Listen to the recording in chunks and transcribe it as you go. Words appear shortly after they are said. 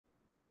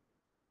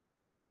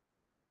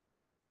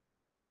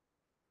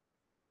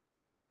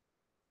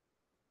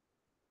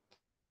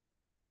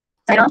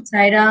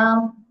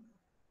Sairam.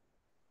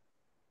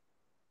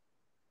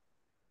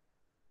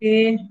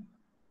 Okay.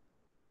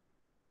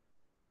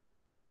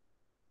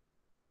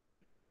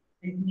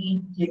 Let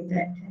me take the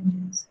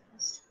attendance.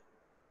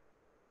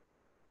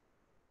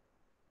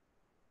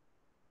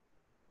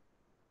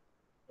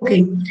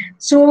 Okay,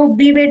 so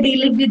we were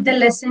dealing with the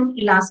lesson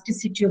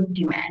elasticity of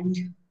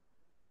demand,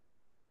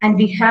 and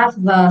we have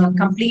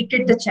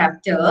completed the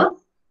chapter.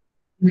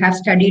 You have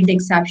studied the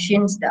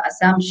exceptions, the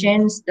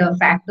assumptions, the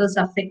factors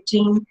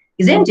affecting,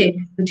 isn't it?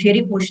 The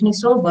theory portion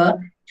is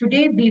over.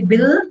 Today we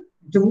will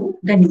do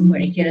the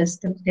numericals.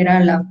 There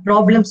are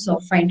problems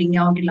of finding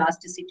out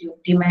elasticity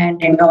of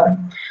demand and all.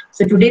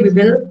 So today we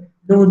will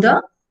do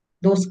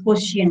those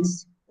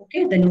questions.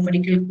 Okay, the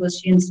numerical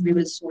questions we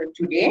will solve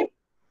today,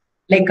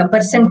 like a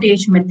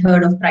percentage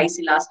method of price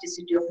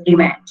elasticity of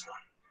demand.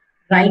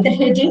 Write the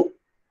heading.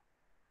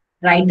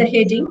 Write the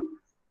heading.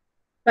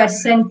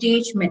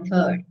 Percentage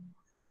method.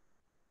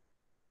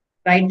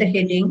 Write the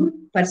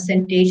heading,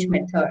 percentage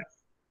method.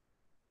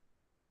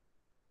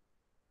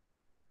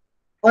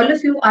 All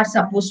of you are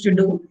supposed to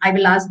do. I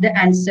will ask the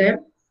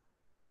answer,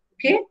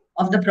 okay,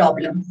 of the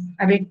problem.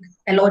 I will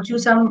allot you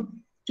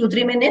some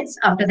 2-3 minutes.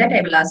 After that,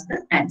 I will ask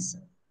the answer.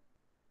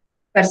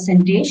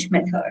 Percentage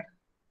method.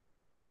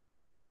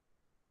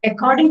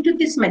 According to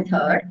this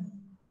method,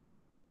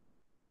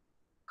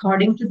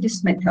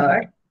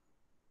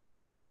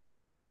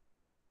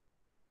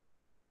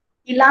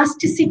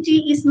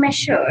 elasticity is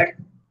measured.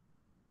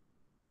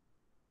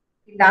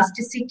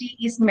 Elasticity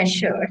is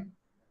measured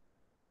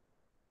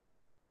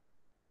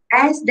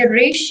as the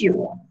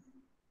ratio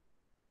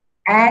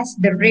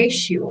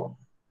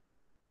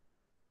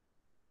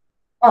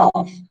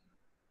of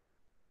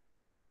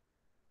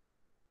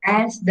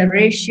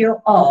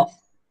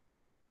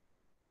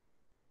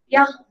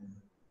yeah,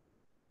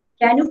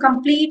 can you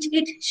complete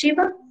it,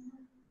 Shiva?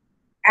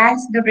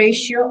 As the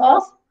ratio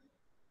of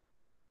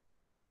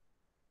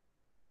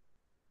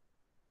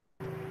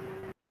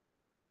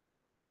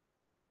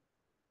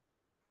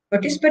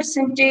what is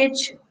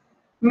percentage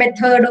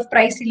method of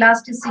price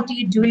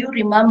elasticity? Do you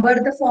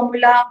remember the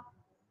formula?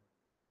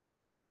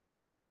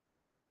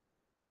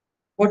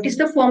 What is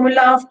the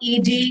formula of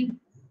ED?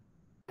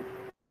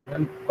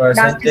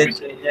 Percentage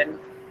change in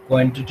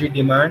quantity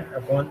demand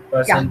upon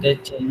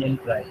percentage change in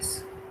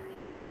price.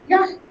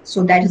 Yeah,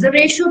 so that is the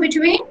ratio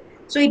between.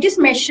 So it is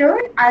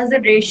measured as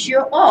the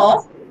ratio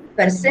of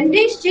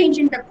percentage change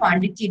in the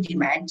quantity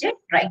demanded,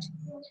 right?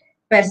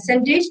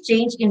 Percentage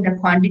change in the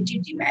quantity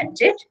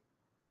demanded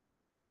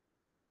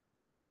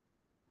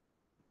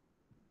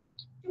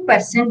to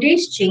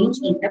percentage change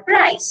in the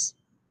price.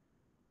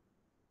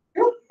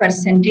 To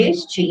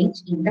percentage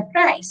change in the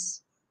price.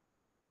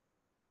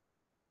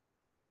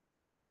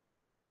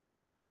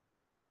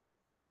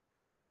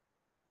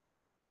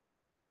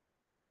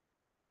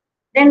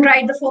 Then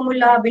write the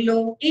formula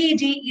below.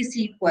 ED is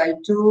equal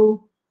to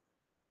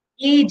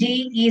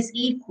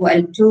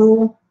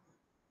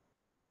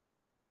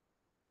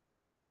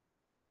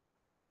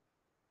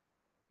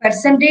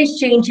percentage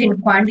change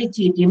in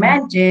quantity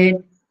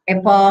demanded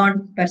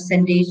upon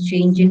percentage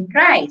change in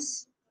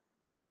price.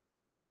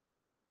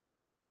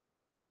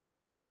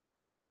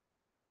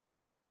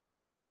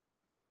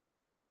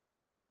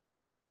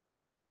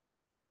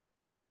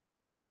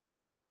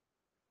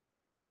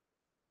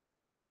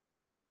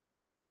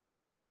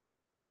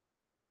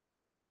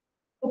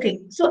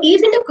 Okay, so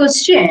if in the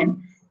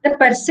question the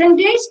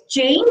percentage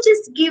change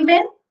is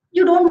given,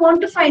 you don't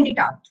want to find it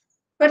out.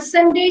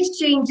 Percentage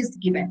change is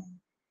given.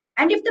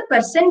 And if the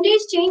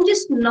percentage change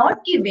is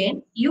not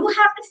given, you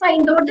have to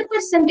find out the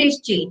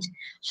percentage change.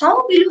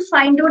 How will you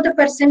find out the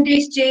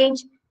percentage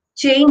change?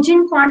 Change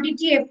in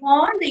quantity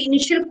upon the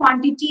initial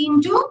quantity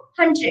into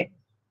 100.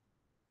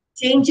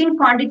 Change in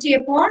quantity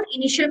upon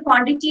initial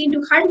quantity into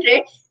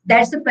 100,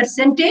 that's the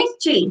percentage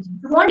change.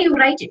 If you want, you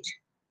write it.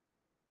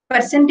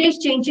 Percentage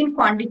change in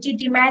quantity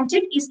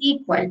demanded is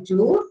equal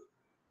to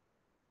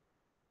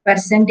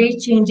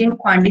percentage change in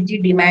quantity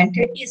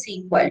demanded is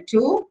equal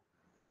to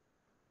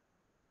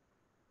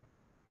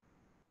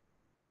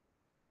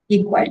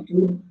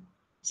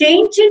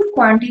change in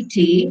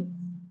quantity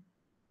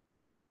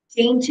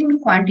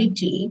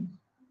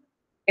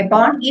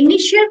upon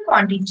initial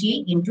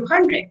quantity into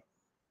 100.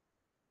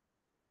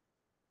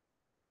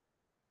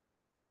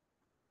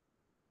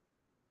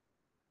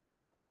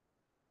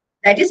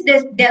 That is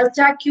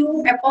delta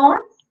Q upon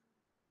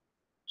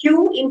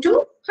Q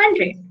into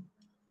 100.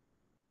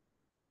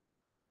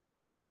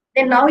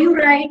 Then now you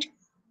write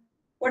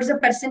what is the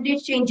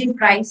percentage change in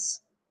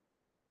price.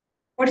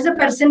 What is the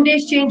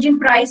percentage change in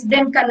price?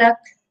 Then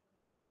connect.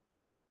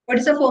 What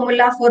is the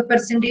formula for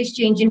percentage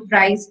change in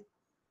price?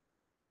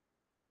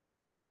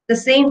 The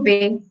same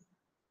way.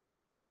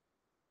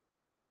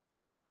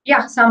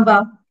 Yeah,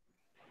 Samba.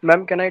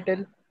 Ma'am, can I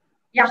tell?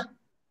 Yeah.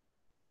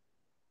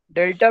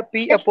 Delta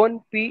P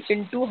upon P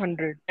into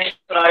 100.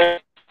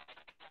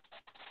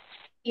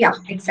 Yeah,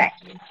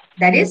 exactly.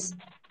 That is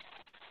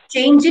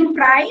change in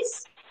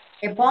price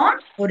upon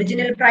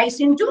original price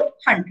into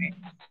 100.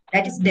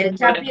 That is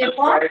delta P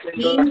upon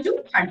P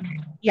into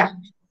 100. Yeah.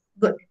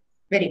 Good.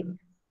 Very good.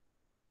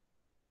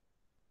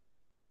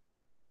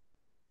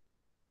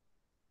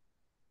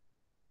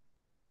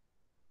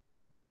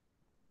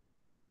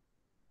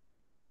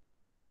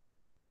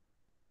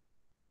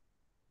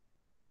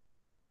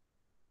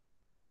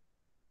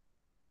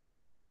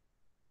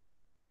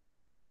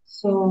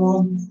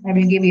 So I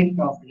will give you a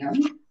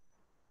problem.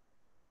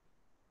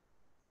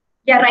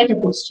 Yeah, write a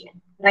question.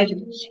 Write a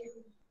question.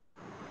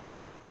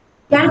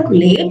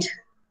 Calculate,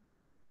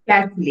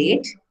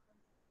 calculate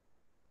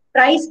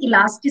price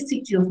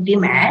elasticity of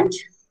demand.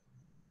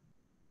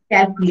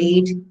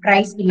 Calculate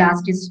price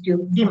elasticity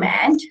of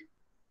demand.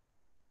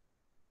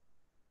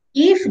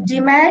 If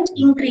demand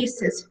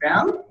increases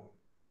from,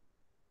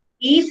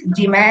 if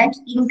demand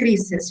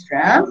increases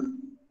from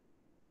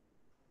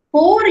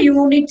 4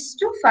 units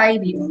to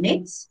 5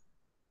 units,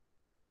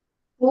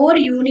 4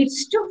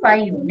 units to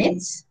 5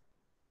 units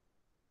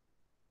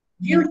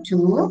due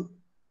to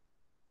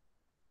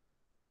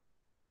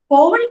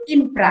fall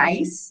in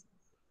price,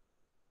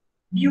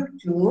 due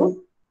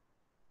to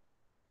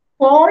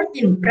fall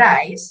in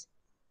price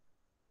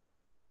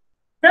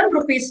from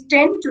rupees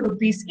 10 to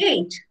rupees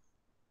 8,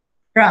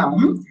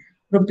 from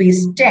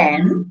rupees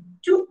 10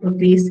 to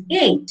rupees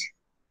 8.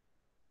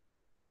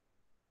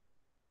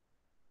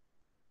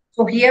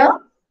 So here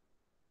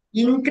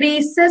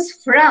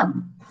increases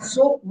from.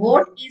 So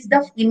what is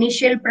the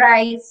initial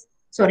price?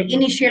 Sorry,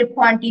 initial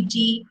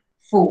quantity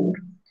 4.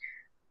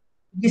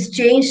 It is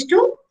changed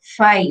to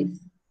 5.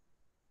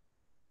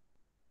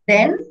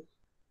 Then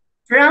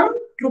from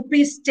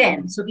rupees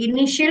 10. So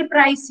initial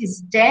price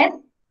is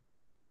 10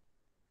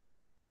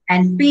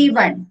 and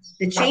P1.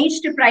 The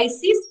changed price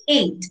is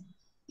 8.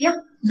 Yeah,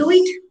 do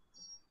it.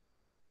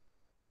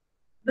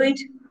 Do it.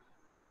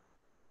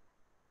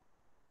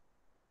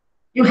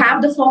 You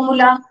have the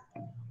formula.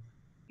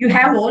 You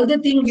have all the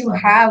things. You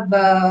have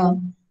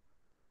the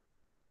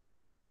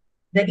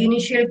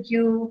initial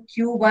Q,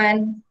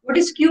 Q1. What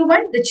is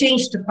Q1? The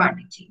changed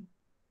quantity.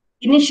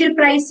 Initial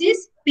price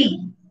is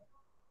P.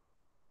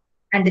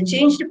 And the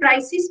changed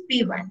price is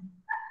P1.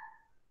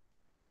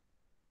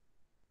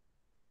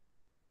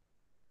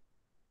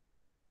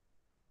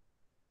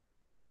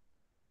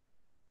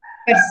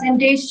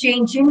 Percentage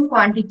change in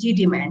quantity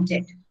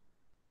demanded.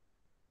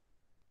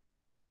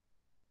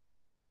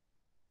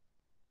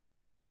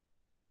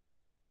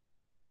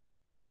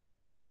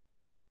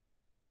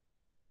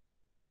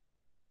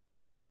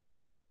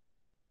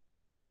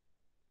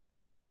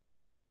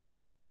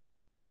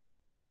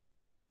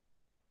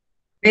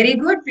 Very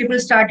good. People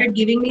started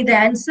giving me the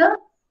answer.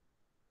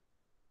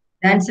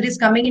 The answer is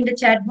coming in the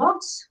chat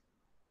box.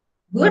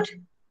 Good.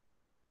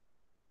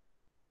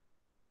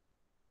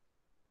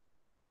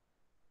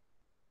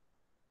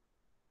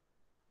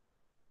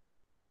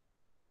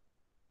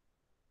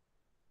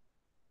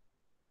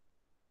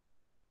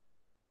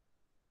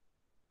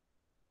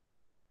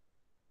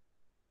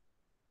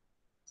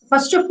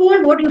 First of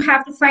all, what you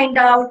have to find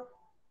out.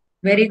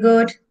 Very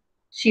good.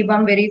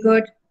 Shibam, very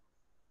good.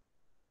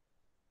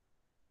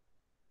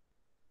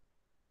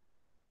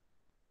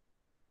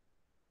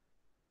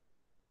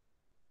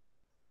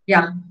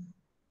 Yeah.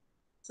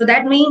 So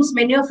that means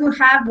many of you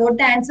have got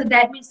the answer.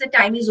 That means the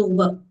time is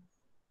over.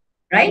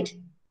 Right?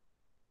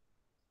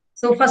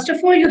 So first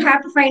of all, you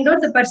have to find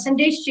out the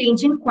percentage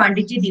change in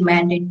quantity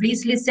demanded.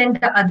 Please listen to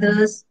the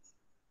others,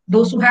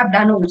 those who have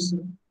done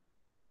also.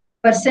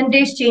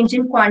 Percentage change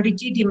in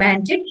quantity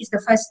demanded is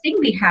the first thing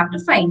we have to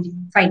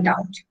find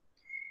out.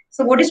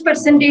 So what is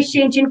percentage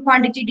change in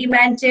quantity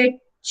demanded?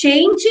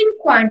 Change in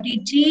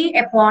quantity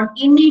upon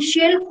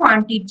initial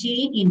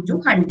quantity into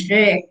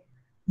 100.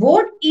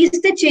 What is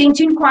the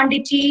change in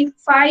quantity?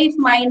 5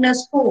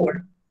 minus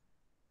 4.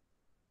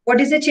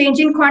 What is the change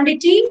in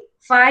quantity?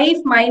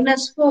 5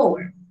 minus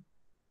 4.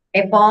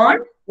 Upon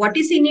what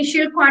is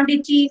initial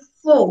quantity?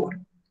 4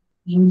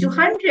 into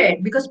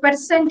 100, because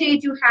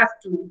percentage you have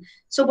to.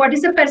 So what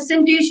is the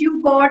percentage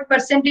you got?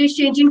 Percentage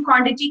change in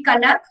quantity,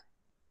 Kanak?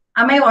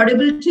 Am I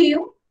audible to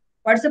you?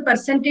 What's the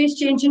percentage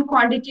change in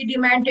quantity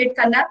demanded,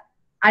 Kanak?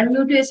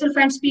 Unmute yourself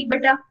and speak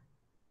better.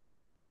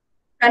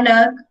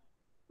 Kanak,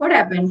 what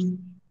happened?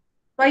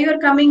 Why you are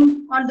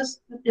coming on this?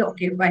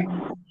 Okay, bye.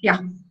 Yeah.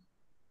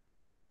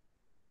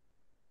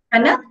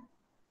 Kanak?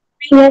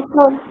 Yes,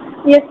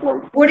 ma'am. Yes,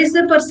 ma'am. What is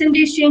the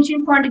percentage change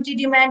in quantity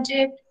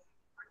demanded?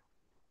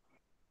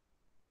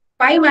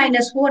 5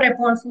 minus 4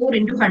 upon 4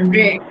 into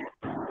 100.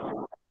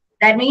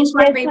 That means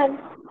what? Yes, ma'am.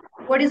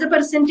 What is the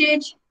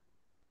percentage?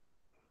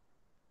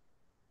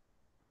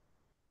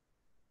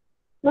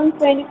 Ma'am,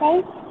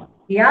 25.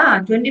 Yeah,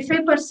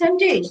 25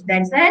 percentage.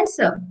 That's the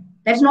answer.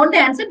 That's not the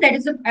answer. That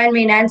is the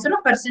answer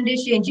of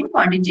percentage change in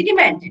quantity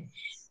demanded.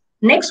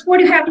 Next, what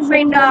you have to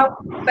find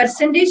out?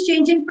 Percentage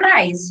change in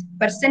price.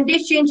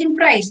 Percentage change in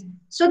price.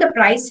 So the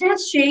price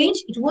has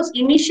changed. It was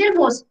initial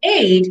was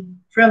 8.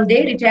 From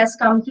there, it has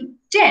come to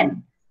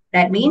 10.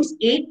 That means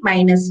 8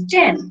 minus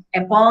 10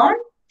 upon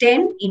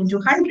 10 into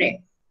 100.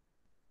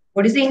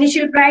 What is the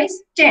initial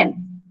price?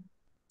 10.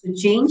 So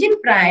change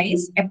in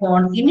price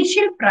upon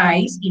initial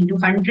price into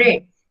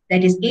 100.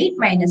 That is 8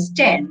 minus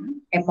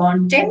 10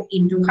 upon 10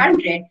 into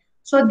 100.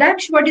 So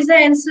Daksh, what is the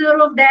answer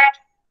of that?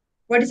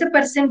 What is the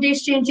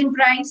percentage change in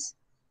price?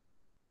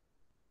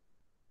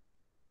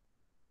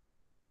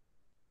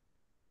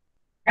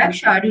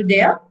 Daksh, are you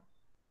there?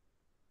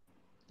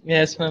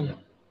 Yes, ma'am.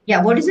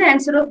 Yeah, what is the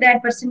answer of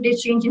that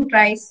percentage change in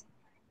price?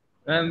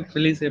 Ma'am,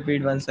 please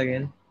repeat once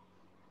again.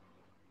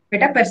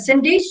 But a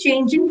percentage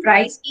change in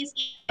price is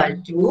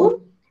equal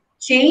to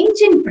change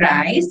in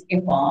price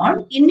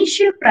upon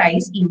initial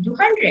price into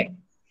 100.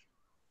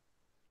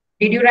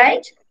 Did you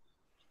write?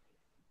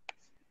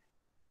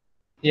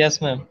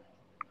 Yes, ma'am.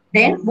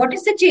 Then what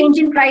is the change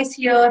in price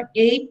here?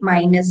 8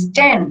 minus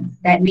 10.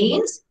 That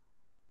means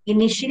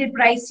initial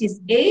price is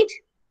 8.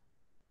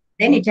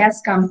 Then it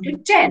has come to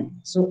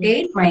 10. So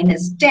 8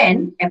 minus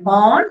 10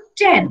 upon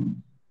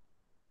 10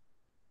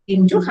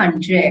 into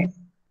 100.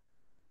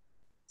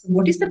 So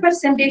what is the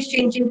percentage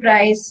change in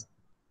price?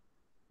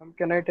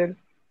 Can I tell?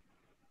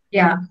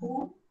 Yeah.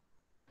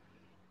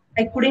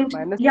 I couldn't.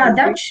 Minus Yeah,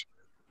 20. Daksh.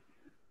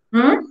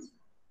 Hmm?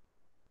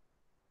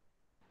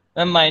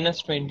 Ma'am,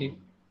 minus 20.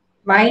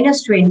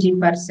 Minus 20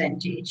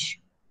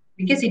 percentage.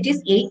 Because it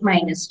is 8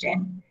 minus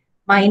 10.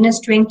 Minus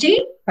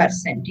 20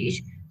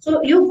 percentage.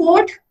 So you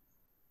got,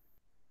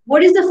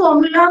 what is the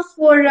formula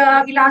for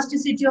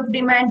elasticity of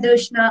demand,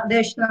 Darshna?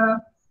 Darshna?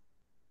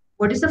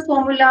 What is the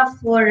formula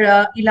for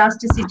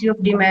elasticity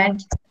of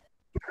demand?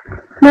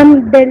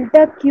 Ma'am,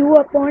 delta Q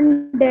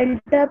upon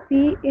delta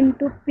P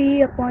into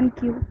P upon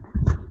Q.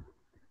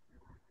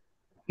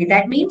 Okay,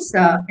 that means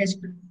as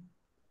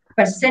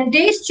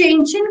percentage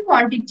change in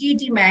quantity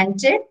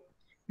demanded,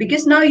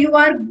 because now you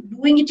are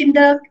doing it in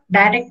the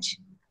direct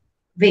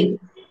way.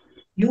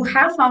 You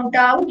have found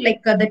out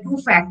like the two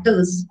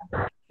factors,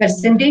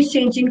 percentage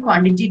change in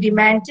quantity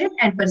demanded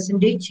and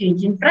percentage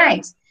change in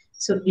price.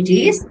 So it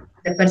is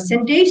the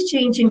percentage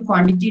change in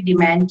quantity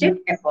demanded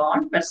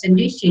upon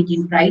percentage change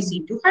in price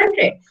into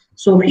 100.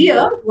 So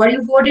here, what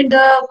you got in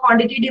the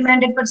quantity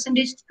demanded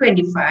percentage?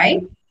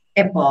 25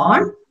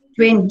 upon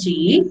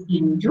 20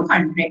 into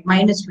 100,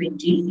 minus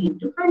 20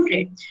 into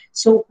 100.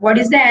 So what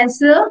is the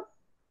answer?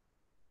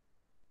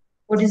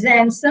 What is the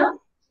answer?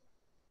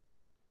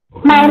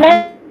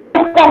 Minus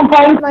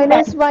 1.5.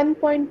 Minus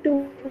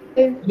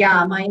 1.25.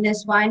 Yeah,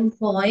 minus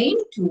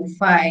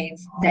 1.25.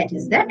 That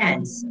is the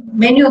answer.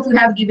 Many of you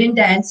have given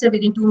the answer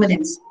within 2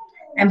 minutes.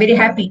 I'm very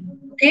happy.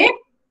 Okay.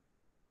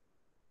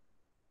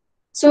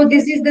 So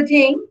this is the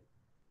thing.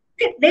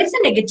 There's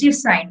a negative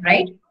sign,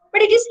 right?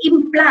 But it is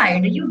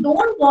implied. You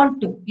don't want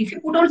to. If you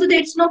put also there,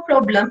 it's no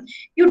problem.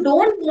 You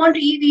don't want,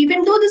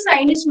 even though the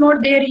sign is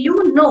not there,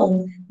 you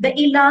know the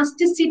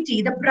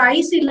elasticity, the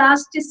price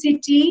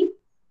elasticity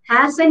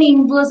has an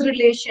inverse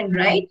relation,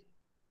 right?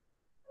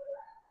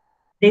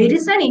 There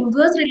is an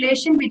inverse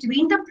relation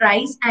between the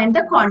price and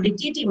the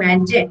quantity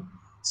demanded.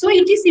 So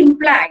it is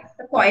implied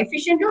the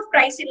coefficient of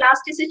price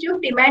elasticity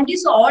of demand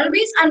is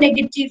always a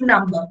negative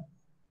number.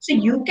 So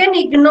you can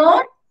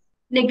ignore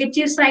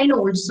negative sign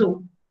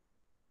also.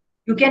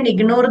 You can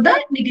ignore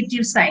the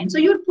negative sign. So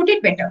you put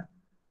it better.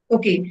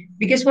 Okay,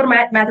 because for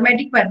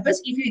mathematic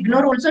purpose, if you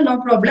ignore also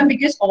no problem,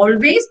 because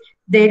always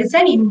there is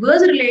an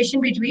inverse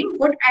relation between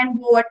what and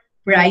what,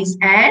 price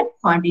and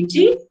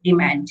quantity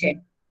demanded.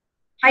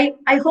 I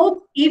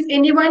hope if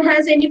anyone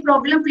has any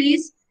problem,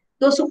 please,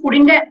 those who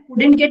couldn't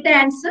get the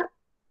answer.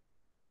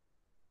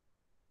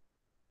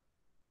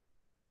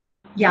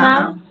 Yeah.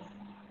 Ma'am,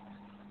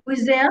 Who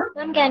is there?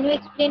 ma'am, can you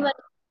explain what?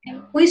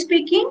 Who is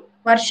speaking?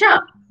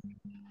 Varsha.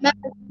 Ma'am,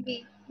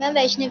 Vaishnavi. Ma'am,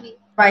 Vaishnavi.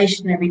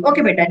 Vaishnavi.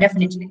 Okay, beta,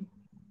 definitely.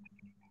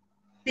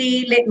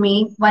 See, let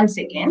me 1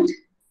 second.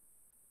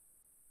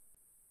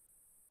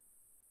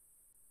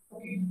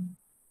 Okay.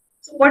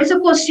 So what is the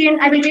question?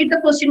 I will read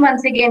the question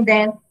once again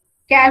then.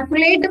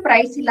 Calculate the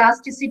price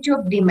elasticity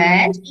of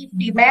demand if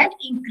demand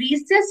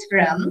increases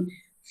from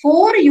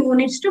 4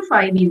 units to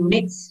 5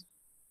 units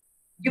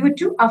due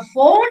to a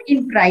fall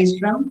in price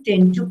from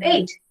 10 to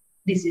 8.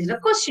 This is the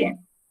question.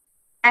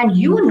 And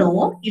you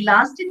know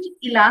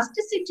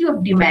elasticity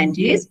of demand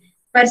is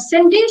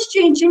percentage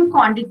change in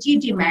quantity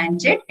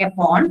demanded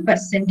upon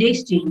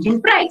percentage change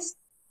in price.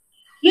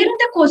 Here in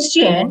the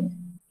question,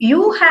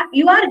 you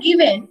are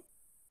given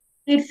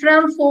it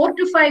from 4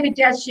 to 5, it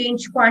has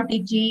changed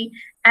quantity,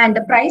 and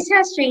the price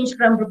has changed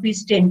from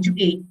rupees 10 to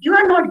 8. You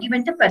are not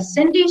given the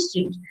percentage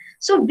change.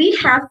 So we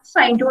have to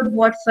find out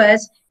what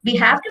first? We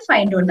have to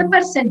find out the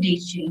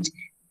percentage change.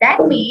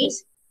 That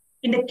means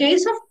in the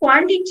case of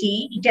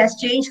quantity, it has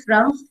changed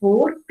from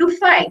 4 to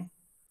 5.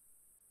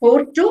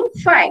 4 to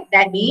 5.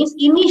 That means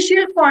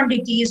initial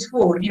quantity is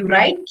 4. You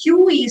write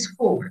Q is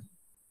 4.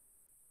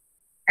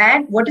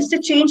 And what is the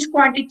change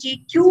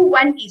quantity?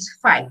 Q1 is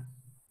 5.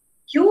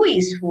 Q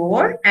is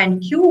 4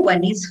 and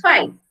Q1 is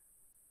 5.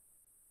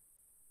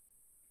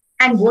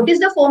 And what is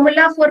the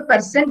formula for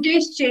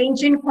percentage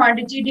change in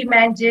quantity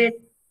demanded?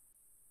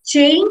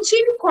 Change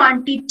in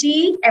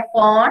quantity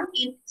upon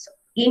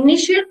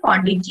initial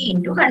quantity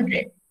into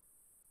 100.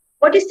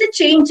 What is the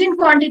change in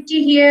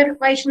quantity here,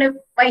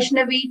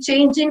 Vaishnavi?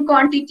 Change in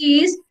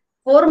quantity is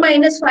 4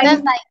 minus 5.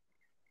 Ma'am,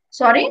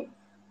 Sorry?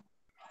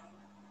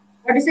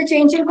 What is the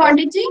change in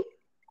quantity?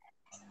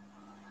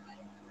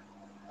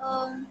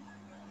 Um,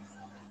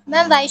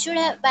 Ma'am,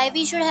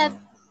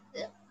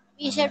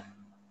 we should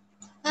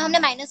ma'am हमने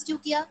minus क्यों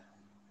किया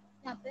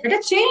यहाँ पे Let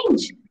us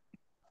change.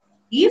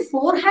 If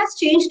 4 has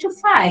changed to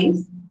 5,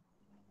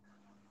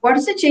 what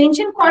is the change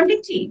in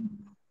quantity?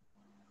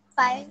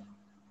 5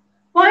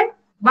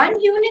 One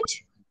unit.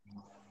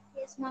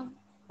 yes ma'am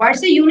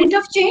What's the unit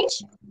of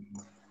change?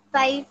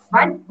 5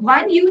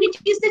 One unit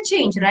is the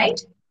change, right?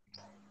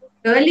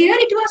 Earlier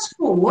it was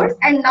 4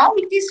 and now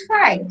it is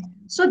 5.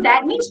 So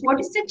that means what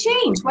is the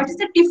change? What is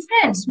the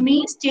difference?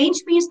 Means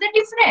change means the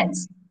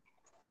difference.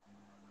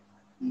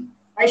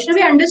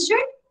 Vaishnavi,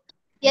 understood?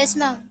 yes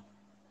ma'am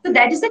So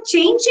that is the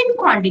change in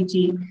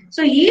quantity.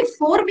 So if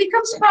 4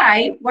 becomes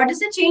 5, what is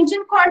the change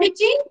in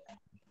quantity?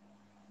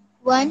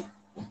 1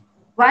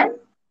 1.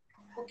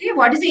 Okay,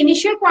 what is the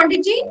initial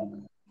quantity?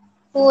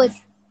 4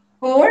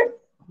 4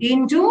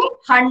 into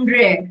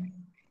 100.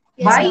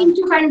 yes Why ma'am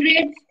into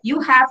 100?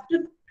 You have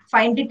to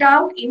find it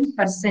out in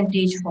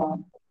percentage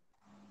form.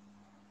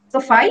 So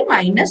 5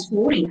 minus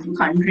 4 into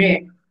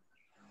 100.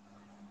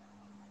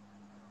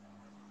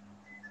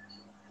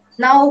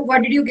 Now,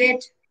 what did you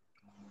get?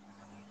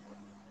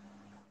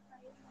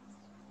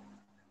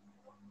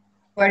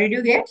 What did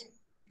you get?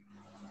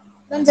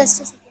 ma'am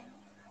just a second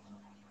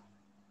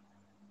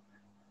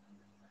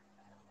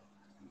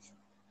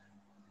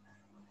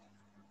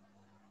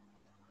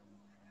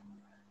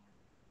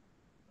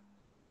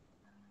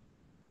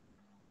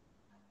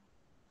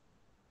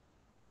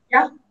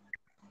Yeah.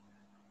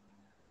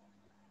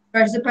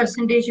 What's the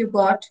percentage you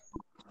got?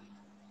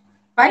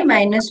 5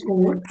 minus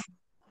 4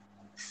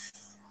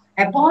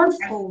 upon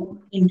 4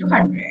 into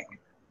 100.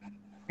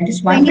 That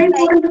is 1 by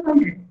 4 into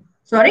 100.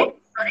 Sorry?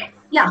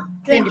 Yeah,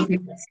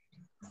 25%.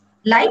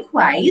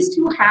 Likewise,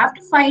 you have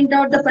to find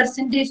out the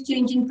percentage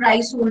change in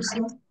price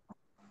also.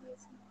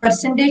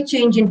 Percentage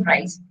change in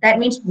price. That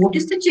means what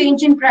is the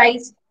change in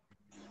price?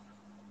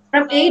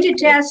 From 8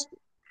 it has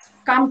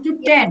come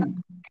to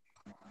 10.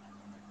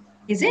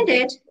 Isn't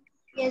it?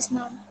 yes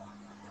ma'am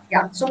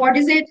Yeah. So what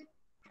is it?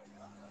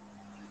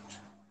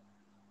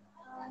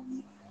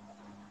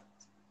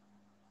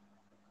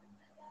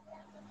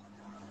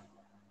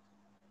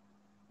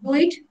 Do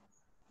it.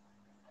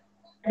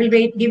 I will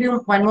wait. Give you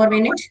 1 more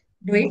minute.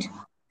 Do it.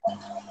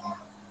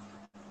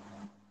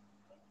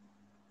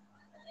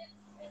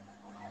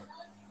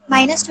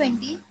 minus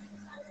 20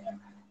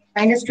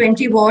 Minus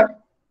 20 what?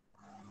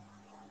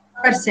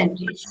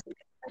 Percentage.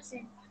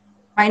 percent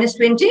Minus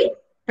 20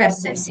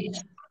 percentage.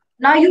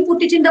 Now you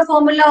put it in the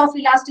formula of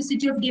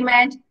elasticity of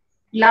demand.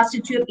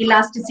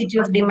 Elasticity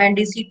of demand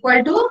is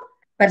equal to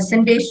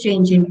percentage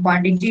change in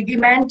quantity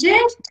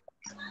demanded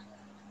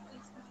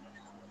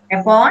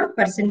upon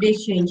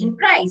percentage change in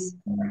price.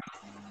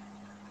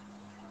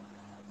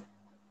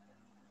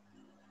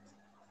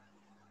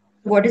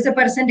 What is the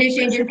percentage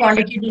change in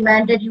quantity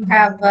demanded? You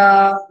have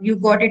you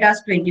got it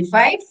as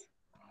 25,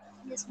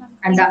 yes ma'am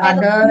and the 25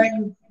 other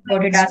you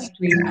got it as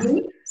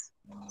 20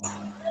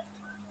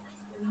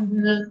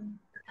 20.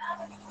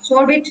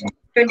 Solve it.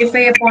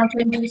 25 upon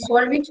 20.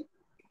 Solve it.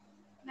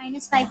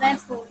 minus 5 by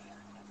 4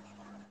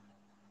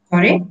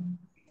 Sorry.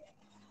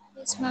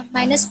 yes ma'am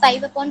minus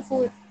 5 upon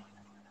 4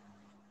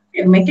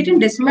 Make it in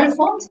decimal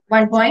form.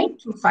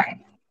 1.25.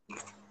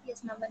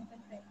 yes ma'am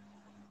 1.5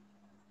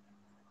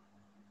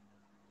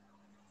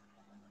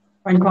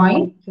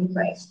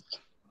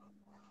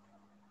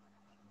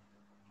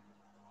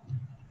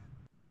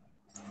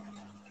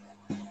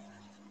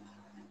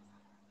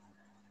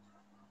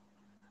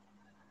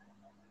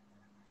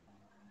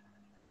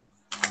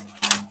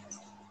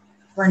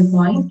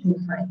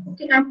 1.25.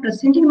 Okay, I'm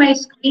presenting my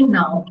screen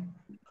now.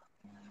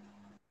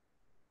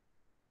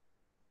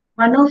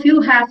 One of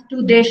you have to,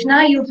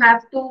 Deshna, you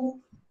have to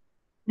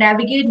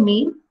navigate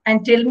me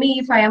and tell me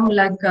if I am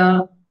like,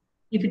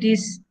 if it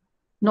is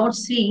not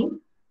seen,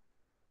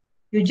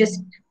 you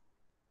just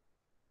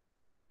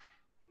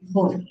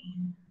hold me.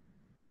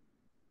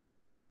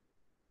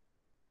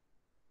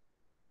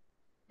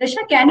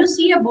 Deshna, can you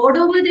see a board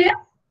over there?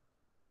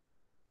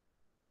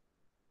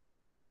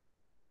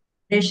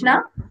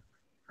 Deshna,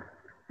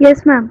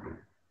 Yes, ma'am.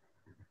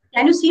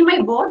 can you see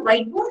my board,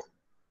 whiteboard?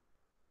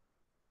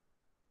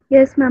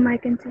 Yes, ma'am, I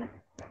can see.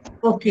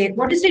 Okay,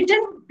 what is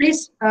written?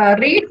 Please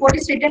read what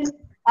is written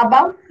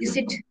above. Is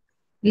it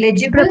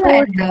legible?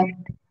 Propor- And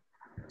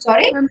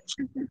sorry?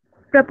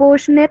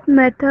 Proportionate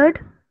method.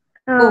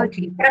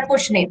 Okay,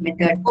 proportionate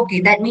method.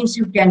 Okay, that means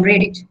you can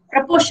read it.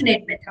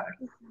 Proportionate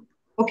method.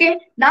 Okay,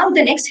 now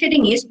the next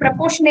heading is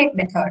proportionate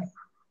method.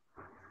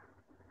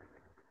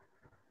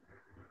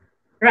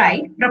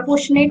 Right,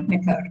 proportionate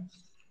method.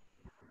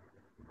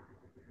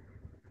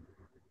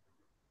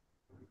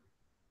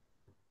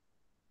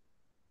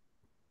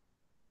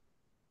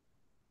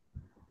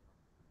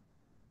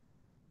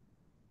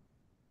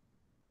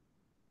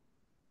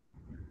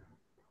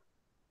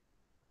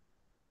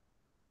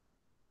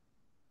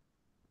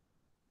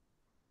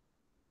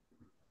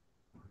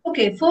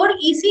 Okay, for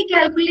easy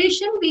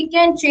calculation, we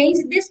can change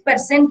this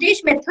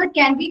percentage method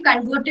can be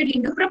converted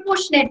into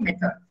proportionate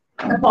method.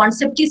 The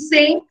concept is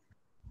same.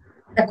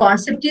 The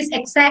concept is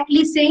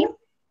exactly same.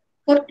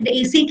 For the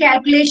easy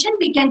calculation,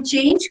 we can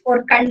change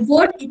or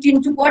convert it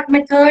into what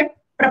method?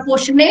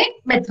 Proportionate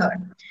method.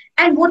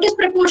 And what is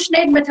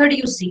proportionate method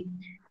you see?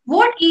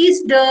 What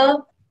is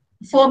the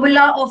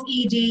formula of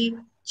ED?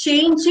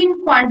 Change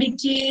in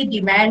quantity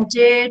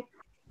demanded,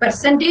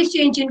 percentage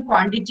change in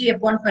quantity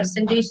upon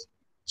percentage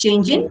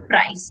change in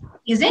price,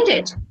 isn't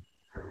it?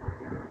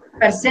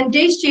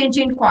 Percentage change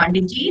in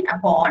quantity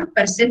upon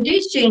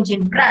percentage change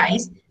in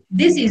price.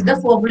 This is the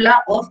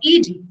formula of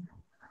ED.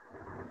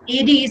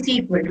 ED is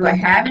equal to, I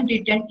haven't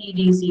written ED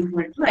is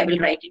equal to, I will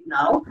write it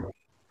now.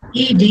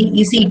 ED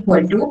is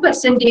equal to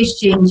percentage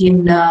change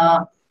in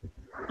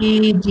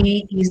ED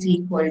is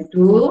equal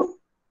to,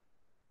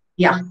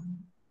 yeah,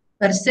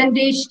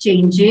 percentage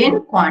change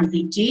in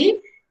quantity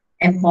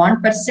upon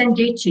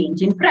percentage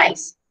change in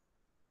price.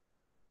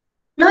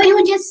 Now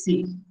you just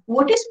see,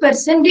 what is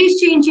percentage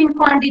change in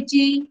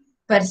quantity?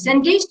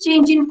 Percentage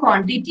change in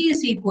quantity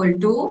is equal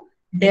to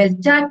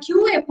delta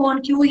Q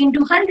upon Q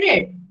into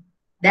 100.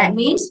 That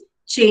means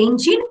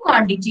change in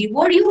quantity.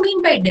 What do you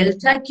mean by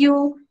delta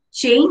Q?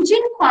 Change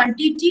in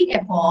quantity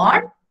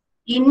upon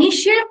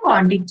initial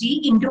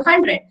quantity into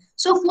 100.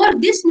 So for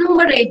this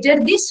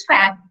numerator, this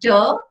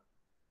factor,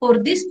 for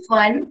this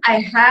one, I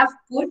have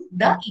put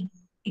the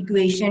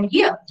equation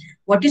here.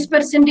 What is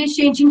percentage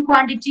change in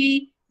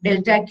quantity?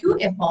 Delta Q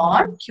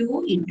upon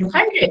Q into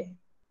 100.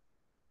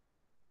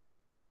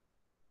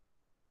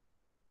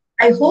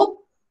 I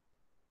hope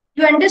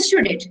you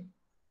understood it.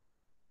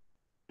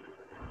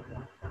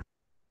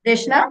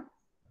 Deshna,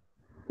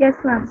 Yes,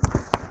 ma'am.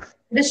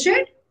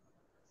 understood?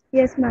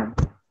 Yes, ma'am.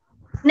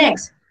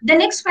 Next, the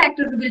next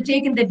factor we will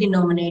take in the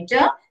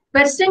denominator,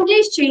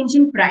 percentage change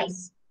in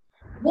price.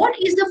 What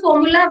is the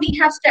formula we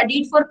have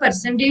studied for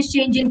percentage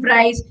change in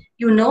price?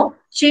 You know,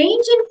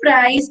 change in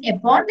price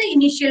upon the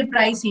initial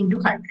price into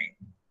 100.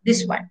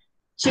 This one.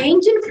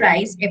 Change in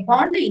price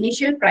upon the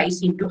initial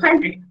price into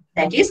 100.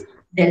 That is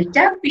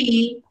delta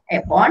P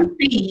upon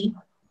P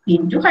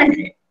into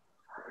 100.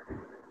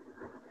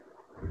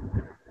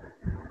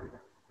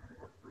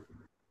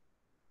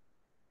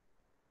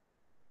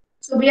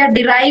 So we are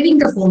deriving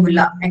the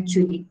formula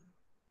actually.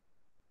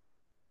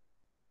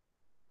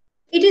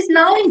 It is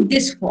now in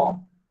this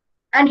form.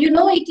 And you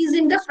know it is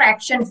in the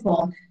fraction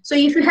form. So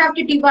if you have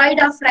to divide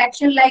a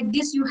fraction like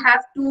this, you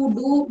have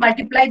to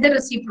multiply the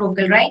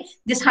reciprocal, right?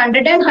 This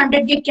 100 and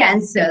 100 get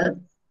cancelled.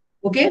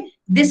 Okay,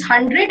 this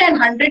 100 and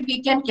 100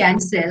 we can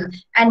cancel.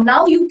 And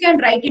now you can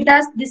write it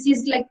as, this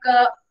is like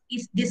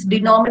if this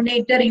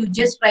denominator, you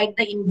just write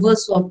the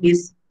inverse of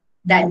this.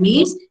 That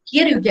means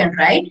here you can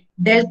write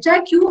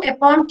delta Q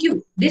upon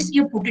Q. This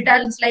you put it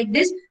as like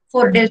this.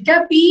 For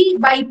delta P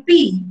by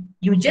P,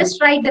 you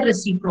just write the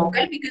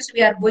reciprocal because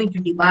we are going to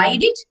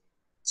divide it.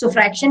 So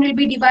fraction will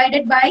be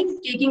divided by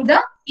taking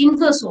the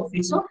inverse of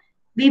it. So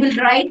we will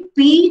write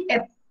P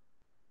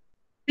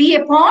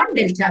upon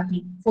delta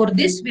P. For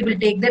this, we will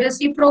take the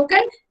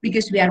reciprocal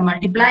because we are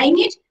multiplying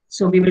it.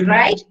 So we will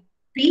write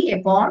P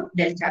upon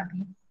delta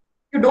P.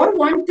 You don't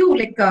want to,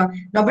 like,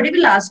 nobody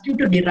will ask you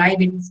to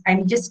derive it.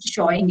 I'm just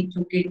showing it,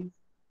 okay?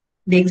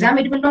 The exam,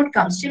 it will not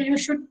come. Still, you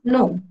should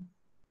know.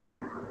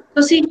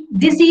 So see,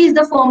 this is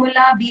the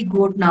formula we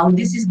got now.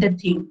 This is the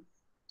thing.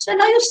 So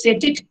now you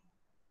set it.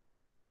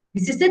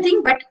 This is the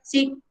thing, but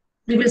see,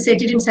 we will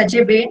set it in such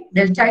a way,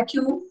 delta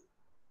Q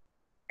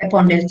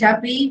upon delta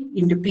P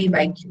into P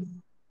by Q.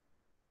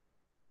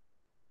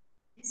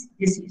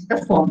 This is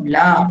the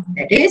formula.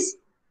 That is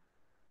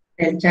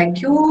delta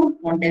Q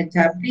on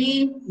delta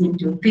P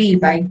into P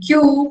by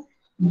Q.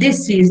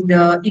 This is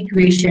the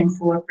equation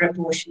for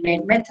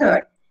proportionate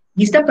method.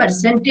 Is the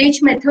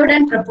percentage method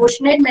and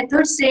proportionate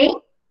method same?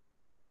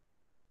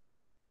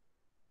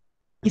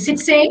 Is it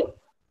same?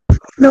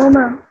 No,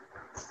 ma'am.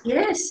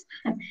 Yes.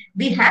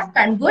 We have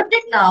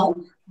converted now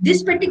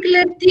this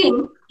particular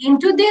thing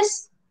into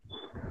this.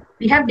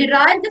 We have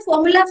derived the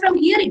formula from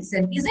here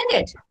itself, isn't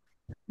it?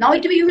 Now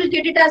you will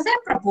get it as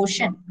a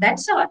proportion.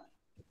 That's all.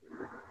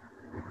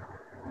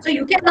 So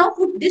you can now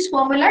put this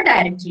formula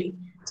directly.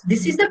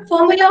 This is the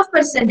formula of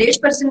percentage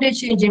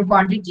change in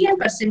quantity and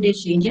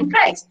percentage change in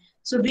price.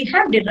 So we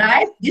have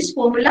derived this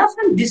formula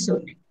from this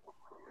only.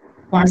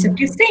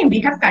 Concept is same. We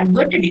have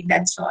converted it.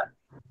 That's all.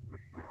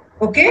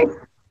 Okay.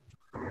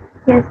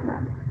 Yes,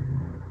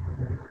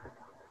 ma'am.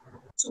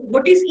 So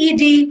what is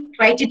ED?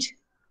 Write it.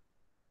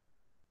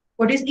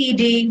 What is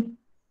ED?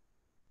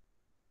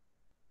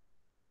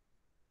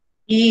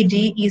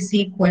 ED is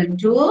equal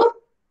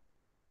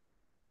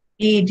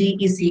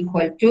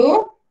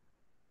to,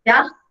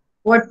 yeah,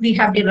 what we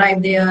have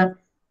derived there,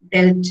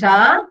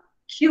 delta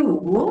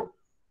Q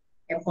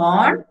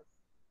upon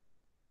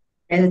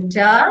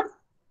delta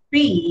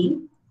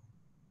P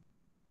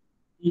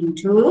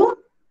into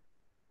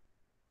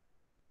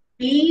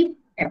P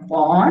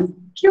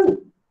upon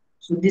Q.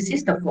 So this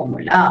is the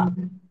formula.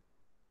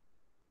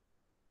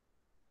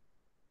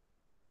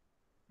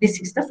 This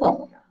is the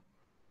formula.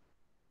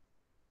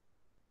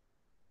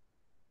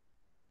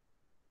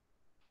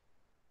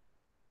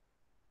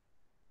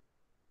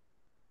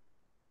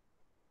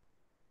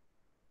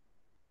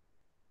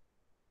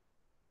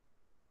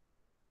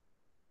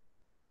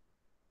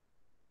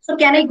 So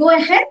can I go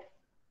ahead?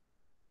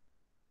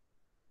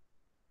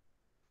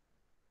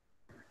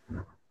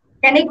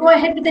 Can I go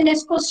ahead with the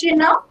next question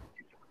now?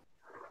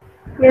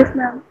 Yes,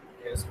 ma'am.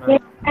 Yes,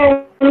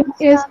 ma'am.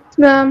 Yes,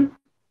 ma'am.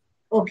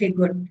 Okay,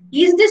 good.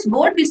 Is this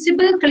board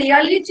visible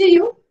clearly to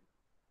you?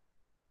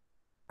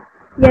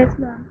 Yes,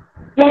 ma'am.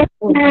 Okay.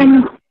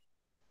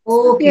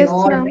 Okay, Yes,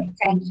 all ma'am. right.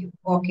 Thank you.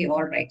 Okay,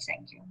 all right.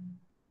 Thank you.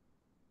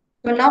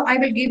 So now I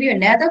will give you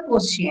another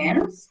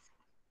question.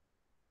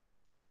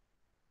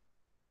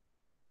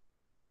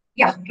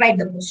 Yeah, write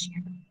the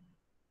question.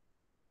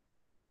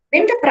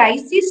 When the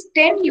price is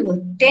 10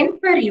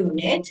 per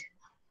unit,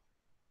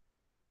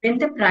 when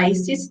the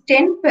price is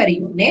 10 per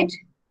unit,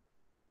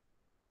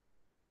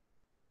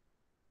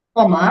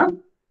 comma,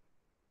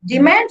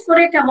 demand for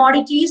a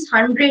commodity is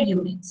 100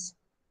 units.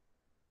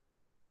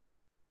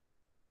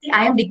 See,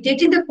 I am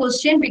dictating the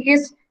question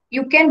because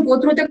you can go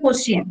through the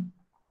question.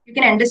 You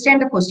can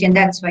understand the question,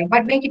 that's why,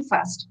 but make it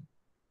fast.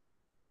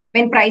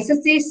 When price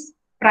is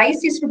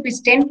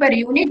rupees 10 per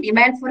unit,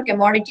 demand for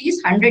commodity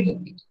is 100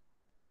 units.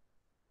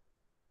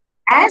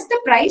 As the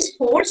price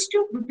falls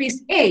to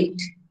rupees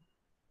 8,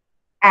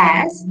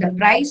 as the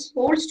price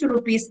falls to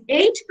rupees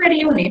 8 per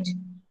unit,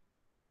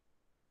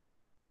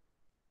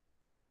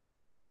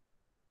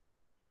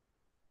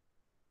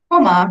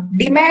 comma,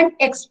 demand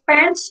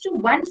expands to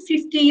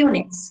 150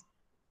 units.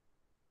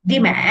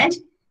 Demand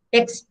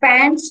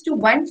expands to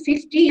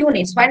 150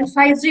 units,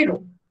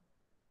 150.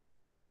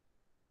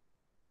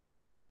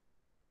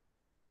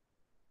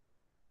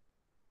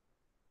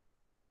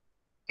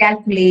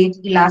 Calculate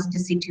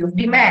elasticity of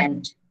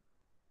demand.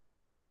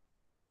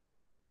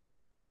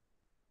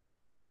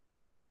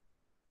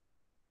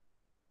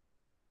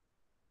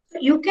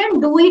 You can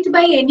do it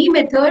by any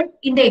method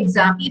in the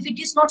exam if it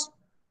is not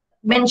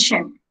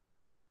mentioned.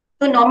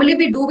 So normally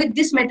we do with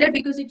this method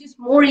because it is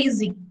more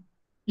easy,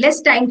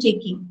 less time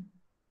taking.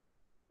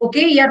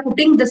 Okay, you are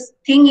putting this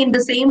thing in the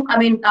same,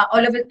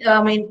 all of it,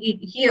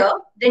 here,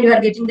 then you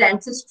are getting the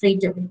answer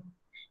straight away.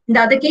 In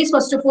the other case,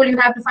 first of all, you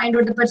have to find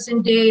out the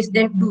percentage,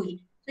 then do it.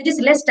 So it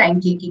is less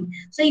time taking.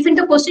 So if in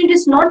the question it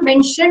is not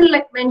mentioned,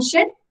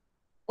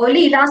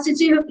 only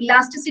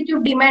elasticity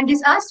of demand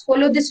is asked,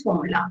 follow this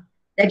formula.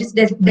 That is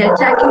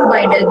delta Q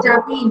by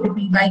delta P into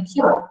P by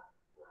Q.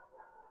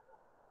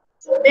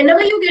 So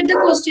whenever you get the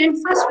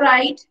question, first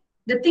write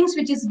the things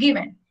which is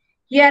given.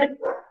 Here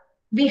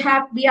we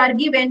are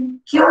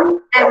given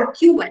Q and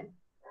Q1.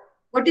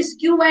 What is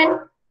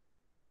Q1?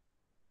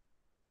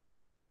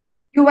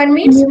 Q1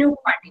 means new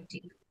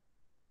quantity.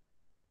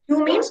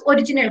 Q means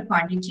original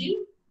quantity.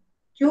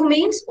 Q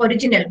means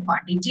original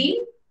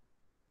quantity.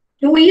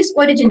 Q is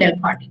original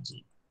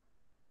quantity.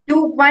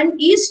 Q1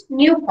 is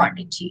new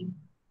quantity.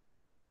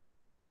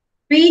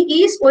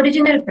 P is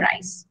original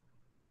price.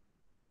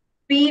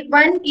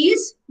 P1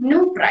 is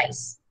new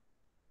price.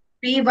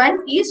 P1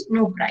 is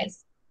new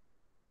price.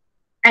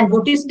 And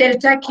what is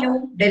delta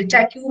Q?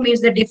 Delta Q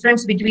means the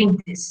difference between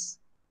this.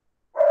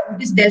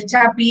 What is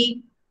delta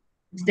P?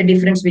 It's the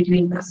difference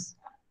between this.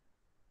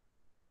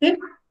 Okay.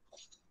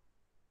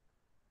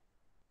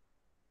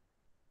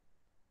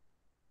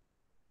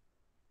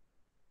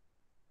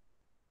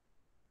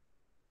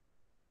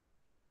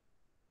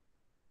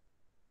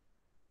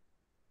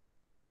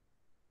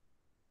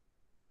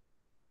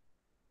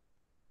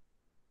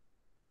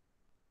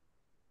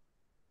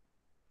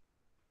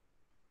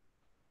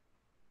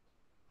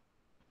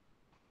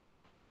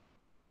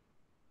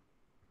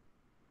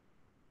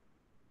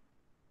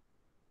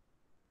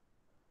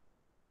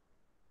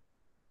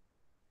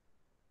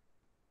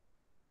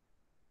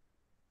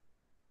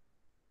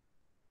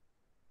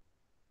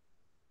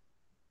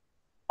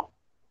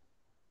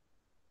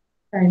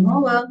 Time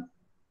over.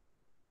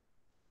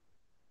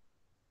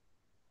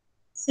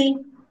 See.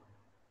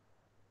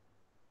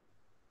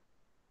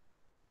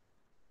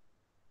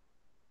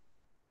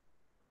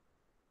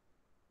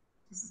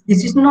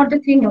 This is not the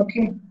thing,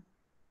 okay?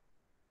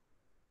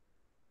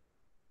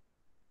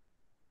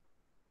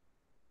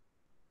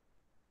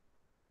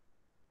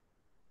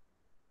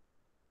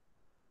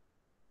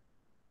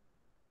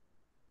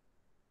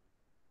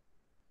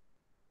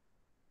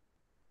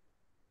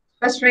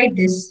 First write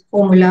this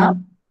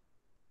formula.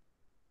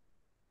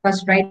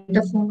 First write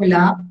the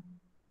formula.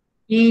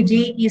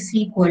 EG is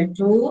equal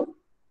to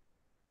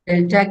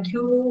delta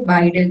Q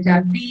by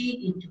delta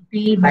P into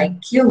P by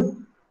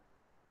Q.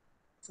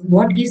 So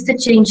what is the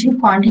change in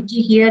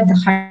quantity here? The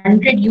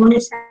 100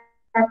 units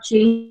have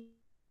changed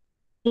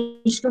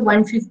to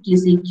 150.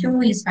 See,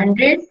 Q is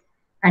 100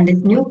 and the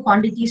new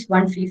quantity is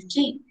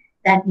 150.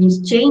 That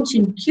means change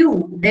in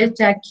Q,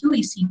 delta Q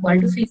is equal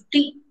to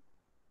 50.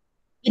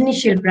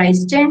 Initial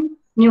price 10,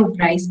 new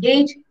price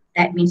 8.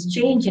 That means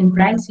change in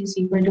price is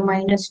equal to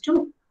minus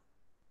 2.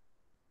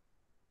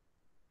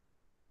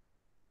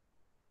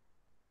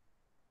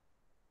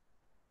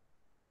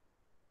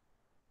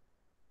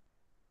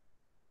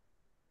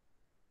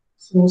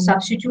 So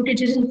substitute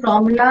it in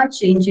formula,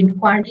 change in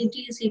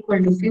quantity is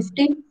equal to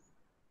 50.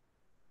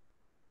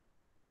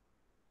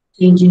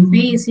 Change in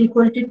P is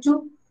equal to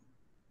 2.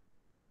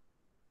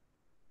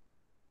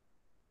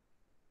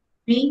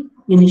 P,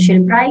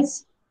 initial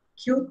price,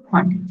 Q,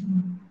 quantity.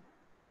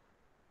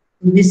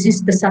 This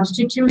is the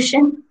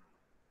substitution.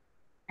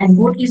 And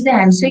what is the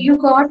answer you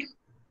got?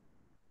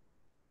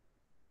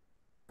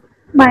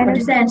 What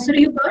is Minus the answer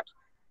you got?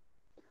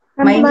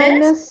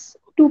 minus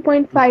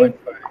 2.5. 2.5.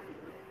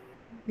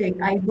 Okay,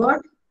 I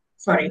got,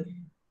 sorry.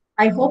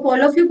 I hope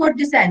all of you got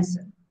this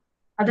answer.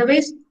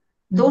 Otherwise,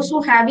 those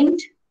who haven't,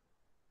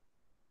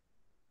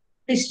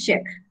 please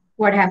check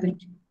what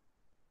happened.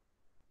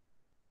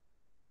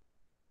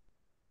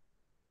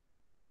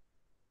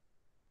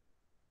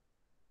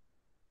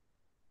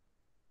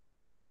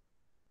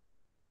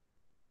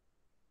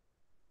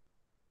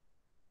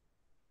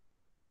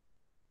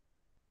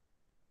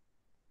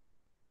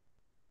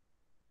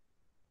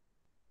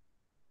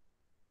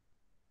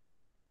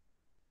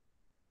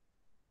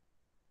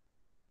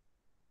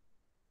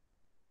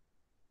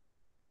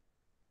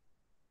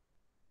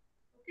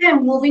 Okay,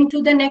 I'm moving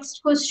to the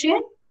next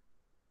question.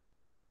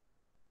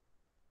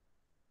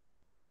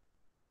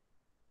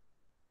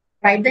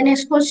 Write the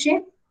next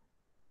question.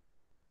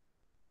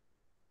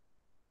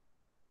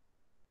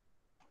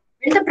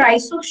 When the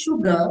price of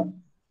sugar,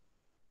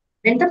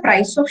 when the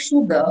price of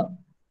sugar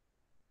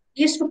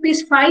is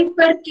rupees 5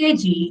 per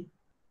kg,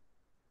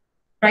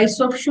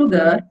 price of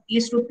sugar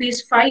is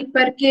rupees 5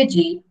 per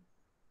kg,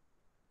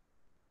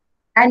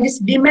 and its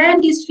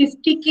demand is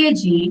 50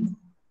 kg,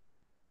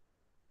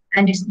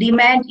 and its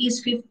demand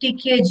is 50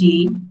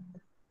 kg,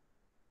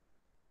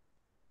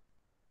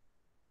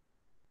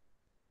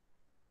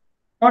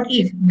 not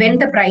if, when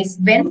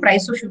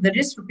price of sugar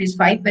is rupees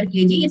 5 per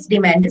kg, its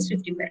demand is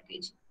 50 per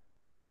kg,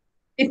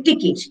 50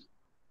 kg.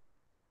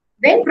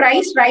 When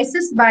price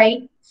rises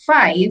by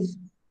 5,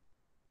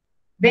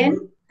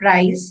 when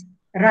price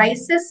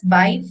rises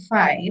by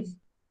 5,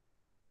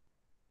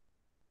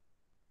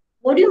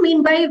 what do you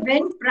mean by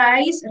when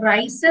price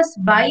rises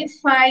by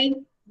 5?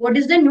 What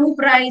is the new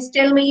price?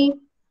 Tell me.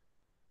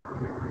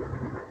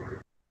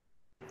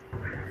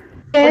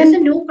 What is the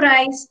 10. new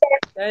price?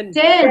 10.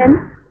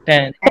 10.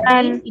 10.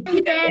 That means it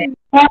is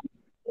 10.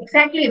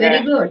 Exactly,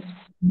 very good.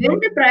 When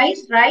the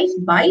price rise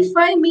by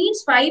 5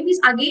 means 5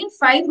 is again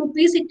 5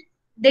 rupees.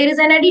 There is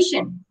an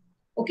addition.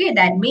 Okay,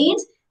 that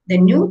means the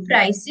new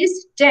price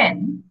is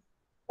 10.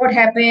 What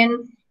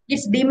happened?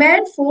 Its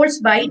demand falls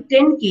by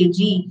 10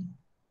 kg.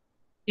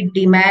 Its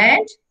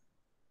demand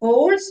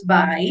falls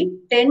by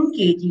 10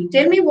 kg.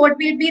 Tell me what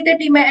will be the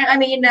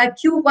demand,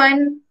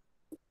 Q1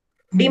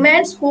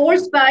 demands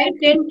falls by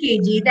 10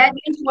 kg. That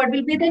means what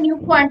will be the new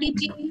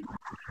quantity?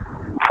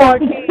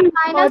 40.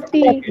 Minus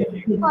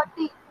 40.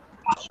 40.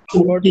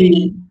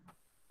 40.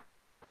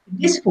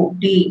 It is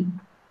 40.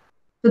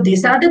 So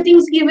these are the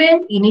things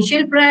given.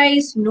 Initial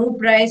price, no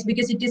price,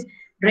 because it is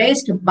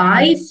raised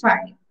by 5.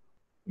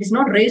 It is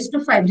not raised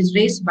to 5, it is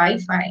raised by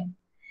 5.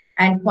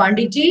 And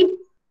quantity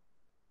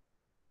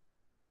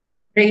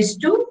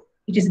raised to,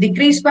 it is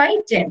decreased by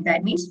 10.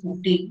 That means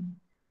 40.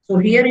 So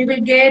here you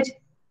will get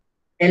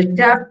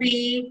delta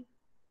P,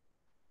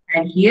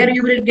 and here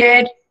you will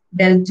get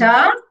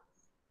delta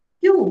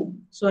Q.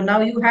 So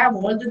now you have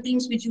all the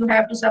things which you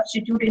have to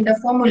substitute in the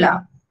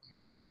formula.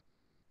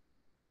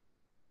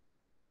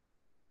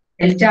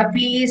 Delta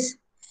P is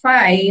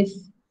 5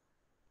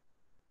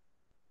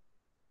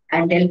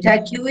 and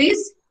delta Q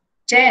is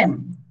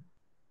 10.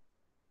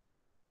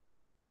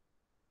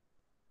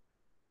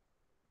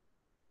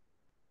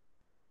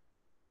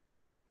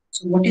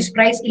 So what is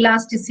price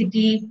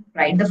elasticity?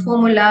 Write the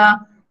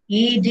formula.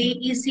 ED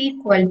is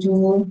equal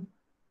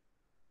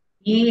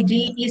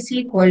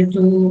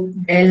to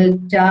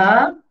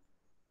delta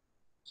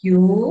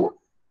Q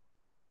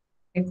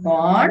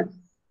upon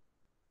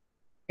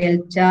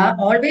delta.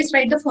 Always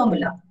write the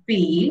formula.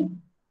 P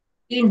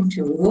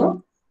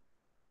into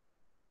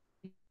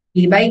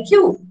P by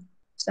Q.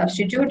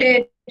 Substitute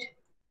it.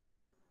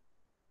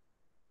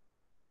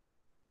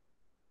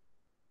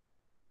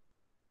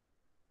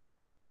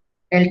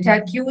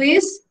 Delta Q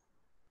is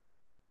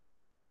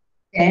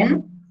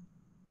 10.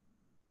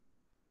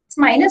 It's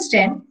minus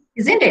 10,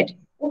 isn't it?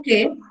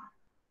 Okay.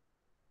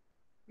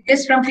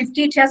 Because from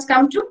 50 it has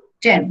come to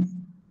 10.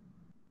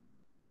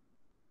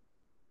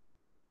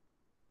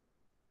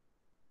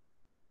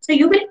 So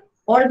you will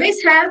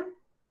always have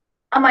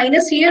a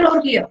minus here or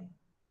here.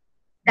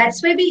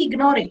 That's why we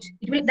ignore it.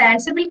 The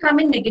answer will come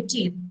in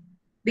negative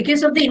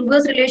because of the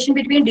inverse relation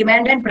between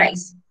demand and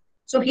price.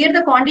 So here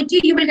the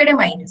quantity you will get a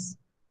minus.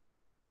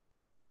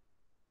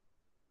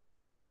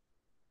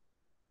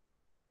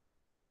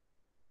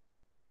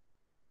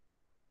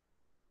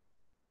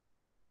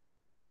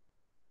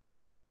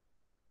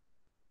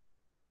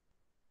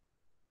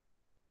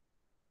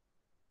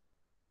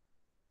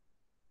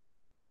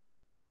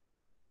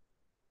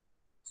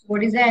 So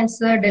what is the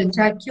answer?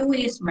 Delta Q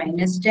is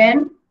minus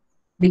 10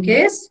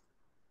 because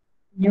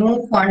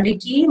new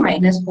quantity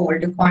minus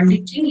old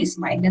quantity is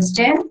minus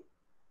 10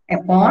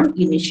 upon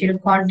initial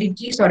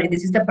quantity. Sorry,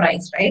 this is the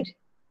price, right?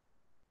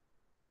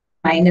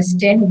 Minus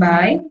 10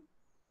 by,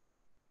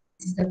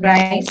 this is the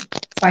price,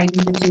 5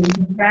 is the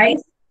changing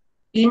price,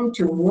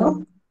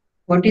 into,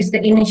 what is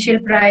the initial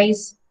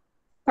price?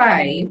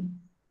 5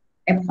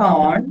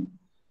 upon,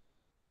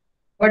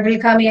 what will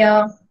come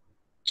here?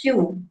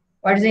 Q.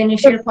 What is the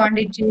initial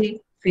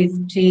quantity?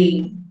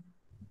 50.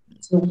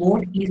 So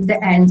what is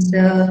the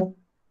answer?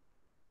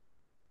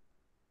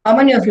 How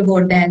many of you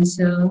got the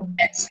answer?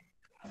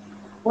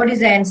 What is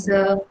the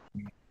answer?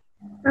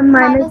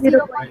 Minus Minus 0.2.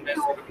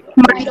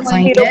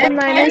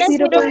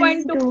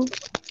 0.2.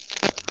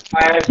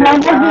 Minus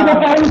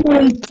Minus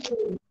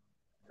 0.2.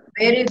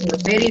 Very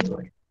good, very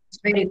good.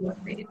 Very good,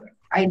 very good.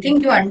 I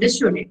think you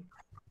understood it.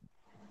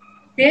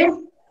 Okay.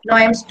 Now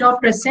I am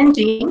stop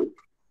presenting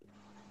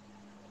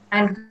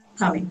and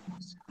coming.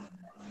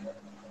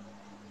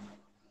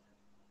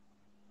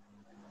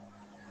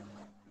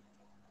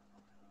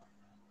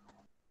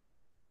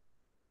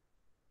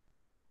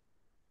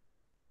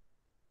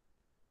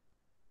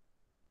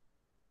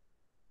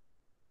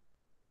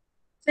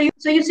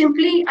 So you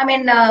simply,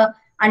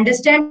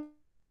 understand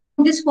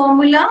this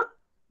formula.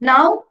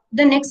 Now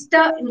the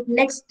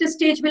next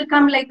stage will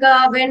come like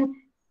when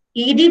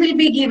ED will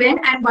be given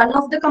and one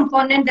of the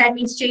component, that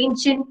means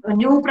change in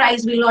new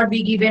price will not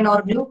be given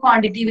or new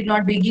quantity will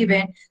not be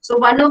given. So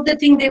one of the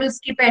thing they will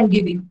skip and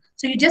give you.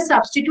 So you just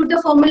substitute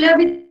the formula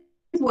with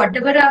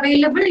whatever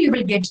available, you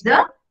will get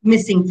the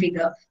missing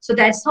figure. So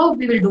that's how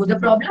we will do the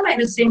problem. I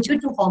will send you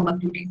to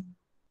homework today.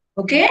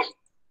 Okay?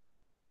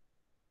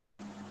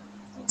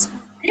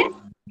 Okay?